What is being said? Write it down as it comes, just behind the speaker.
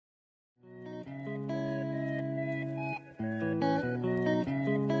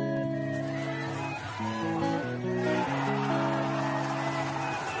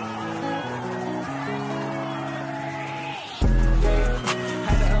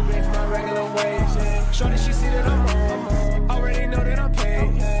Shorty, she see that I'm on. Already know that I'm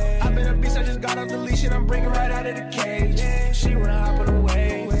paid. I've been a beast, I just got off the leash and I'm breaking right out of the cage. She wanna hop on the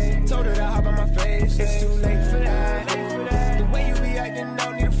wave. Told her to hop on my face. It's too late for that. The way you be acting,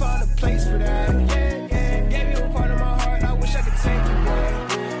 I need to find a place for that. Gave you a part of my heart, I wish I could take it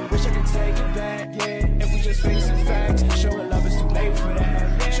back. Wish I could take it back, yeah. If we just facing facts, showing love is too late for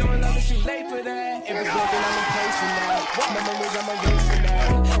that. Showing love is too late for that. If it's broken, I'm replacing that. Memories, I'm erasing that.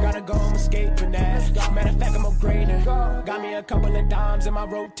 Gotta go, I'm escaping that. Matter of fact, I'm upgrading. Got me a couple of dimes in my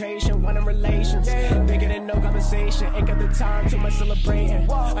rotation, one in relations. Bigger than no conversation, ain't got the time, too much celebrating.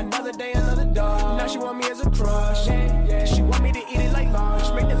 Another day, another dog. Now she want me as a crush. She want me to eat it like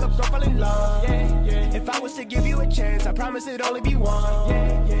lunch, make the little girl fall in love. If I was to give you a chance, I promise it'd only be one.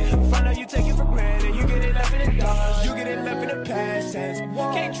 Find out you take it for granted, you get it left in the dust, you get it left in the past tense.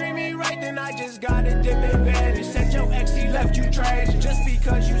 Can't treat me right, then I just got a dip advantage. Said your ex, he left you trash just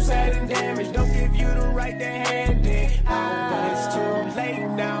because you sad and damaged. Don't give you the right to hand it out, but it's too late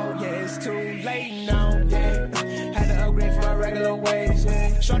now. Yeah, it's too late now. Yeah, had to upgrade from my regular ways.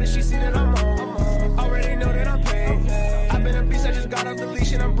 Shorty, she see that I'm on. Already know that I'm paid. I've been a beast, I just got off the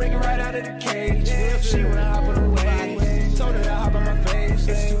leash and I'm breaking right out of the cage. She wanna hop on the wave. Told her to hop on my face.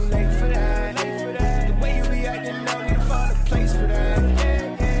 It's too late for that. The way you be acting, I need to find a place for that.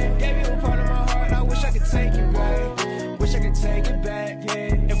 Gave you a part of my heart, I wish I could take it back. Wish I could take it back,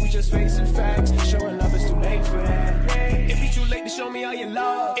 yeah. If we just facing facts, showing love is too late for that. It be too late to show me all your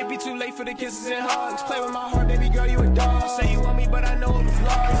love. It be too late for the kisses and hugs. Play with my heart, baby girl, you a dog. Say you want me, but I know it was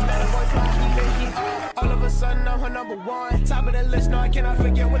lost. Let a boy fly, keep it up. All of a sudden, I'm her number one. Top of the list, no, I cannot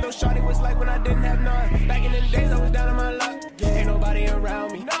forget what those shawty was like when I didn't have none. Back in the days, I was down on my luck. Ain't nobody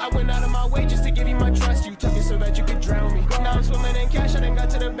around me. I went out of my way just to give you my trust. You took it so that you could drown me. Now I'm swimming in cash, I done got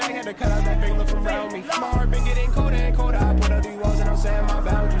to the bag. Had to cut out that finger from around me. My heart been getting colder and colder. I put up these walls and I'm saying my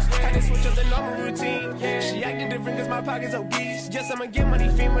boundaries. Had to switch up the normal routine. She acting different cause my pocket's obese. Just I'ma get money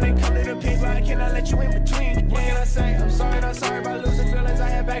fiend when it come to the paper. I cannot let you in between. What can I say? I'm sorry, not sorry about losing feelings I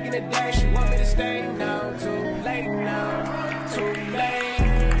had back in the day. She want me to stay now. Too late now. Too late.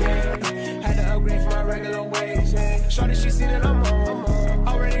 Had to upgrade from my regular ways. Shorty, she see that I'm on.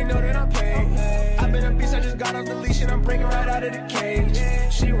 Already know that I'm paid. I've been a beast, I just got off the leash and I'm breaking right out of the cage.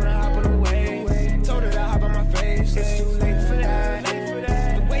 She wanna hop on the wave. Told her to hop on my face. It's too late for that.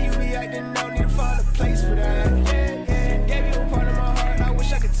 The way you be acting, I need to find a place for that. Gave you a part of my heart, I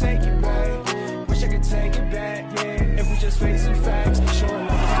wish I could take it back. Wish I could take it back, yeah. If we just facing facts, showing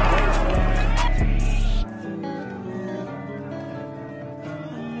love is too late for that.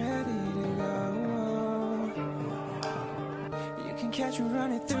 Catch me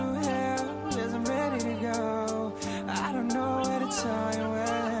running through hell, yes, I'm ready to go. I don't know where to turn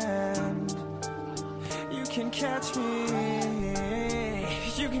when you can catch me.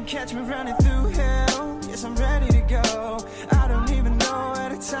 You can catch me running through hell, yes, I'm ready to go. I don't even know where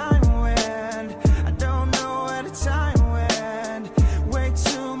the time went. I don't know where the time went. Way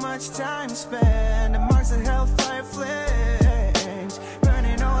too much time spent amongst the hellfire flames,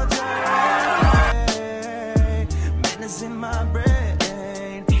 burning all day. Madness in my brain.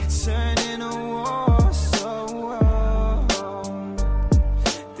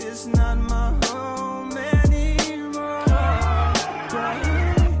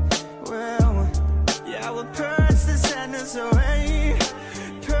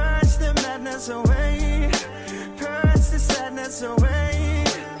 Away, purge the sadness away,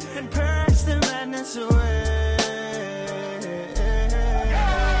 and purge the madness away.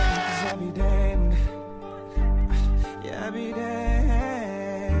 'Cause I'll be damned, yeah, I'll be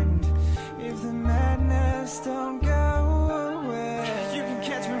damned if the madness don't go away. You can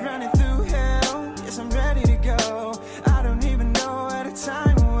catch me running through hell, yes, I'm ready to go. I don't even know where the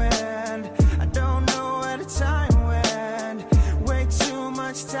time went. I don't know where the time went. Way too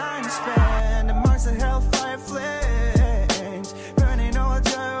much time spent amongst the hellfire flames, burning all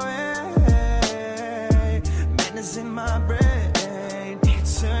joy away. Madness in my brain,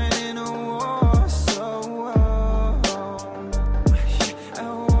 turning a war zone. A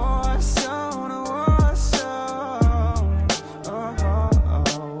war zone, a war zone.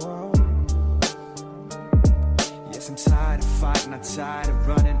 Yes, I'm tired of fighting, I'm tired of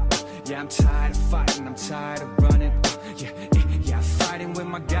running. Yeah, I'm tired of fighting, I'm tired of running. Yeah, I'm fighting with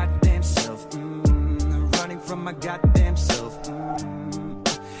my goddamn self. Running from my goddamn self. The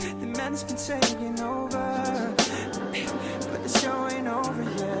man's been taking over, but the show ain't over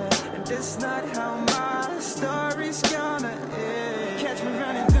yet. And that's not how my story's gonna end. Catch me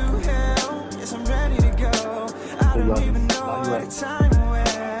running through hell, yes, I'm ready to go. I don't even know where the time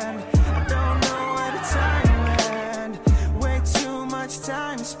went. I don't know where the time went. Way too much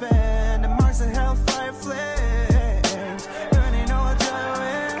time spent amongst the hellfire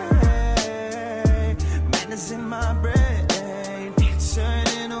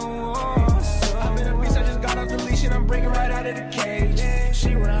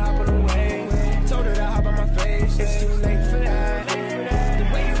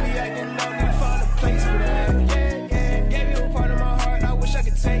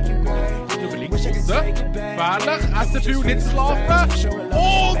As the building laughter.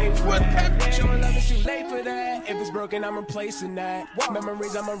 Awkward temptation. Showing love is too late for that. If it's broken, I'm replacing that.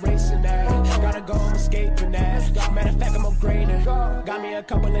 Memories, I'm erasing that. Gotta go, I'm escaping that. Matter of fact, I'm upgrading. Got me a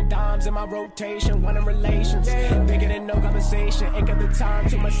couple of dimes in my rotation. One in relations. Bigger than no conversation. Ain't got the time,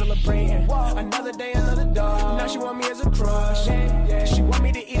 too much celebrating. Another day, another dog. Now she want me as a crush. She want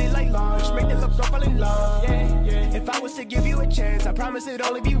me to eat it like lunch. Make the little girl fall in love. If I was to give you a chance, I promise it'd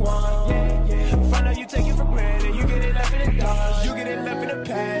only be one. Find out you take it for granted. You get it left in the dust. You get it left in the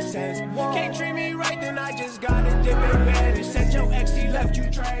past tense. Can't treat me right, then I just gotta dip and vanish. Said your ex, he left you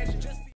trash.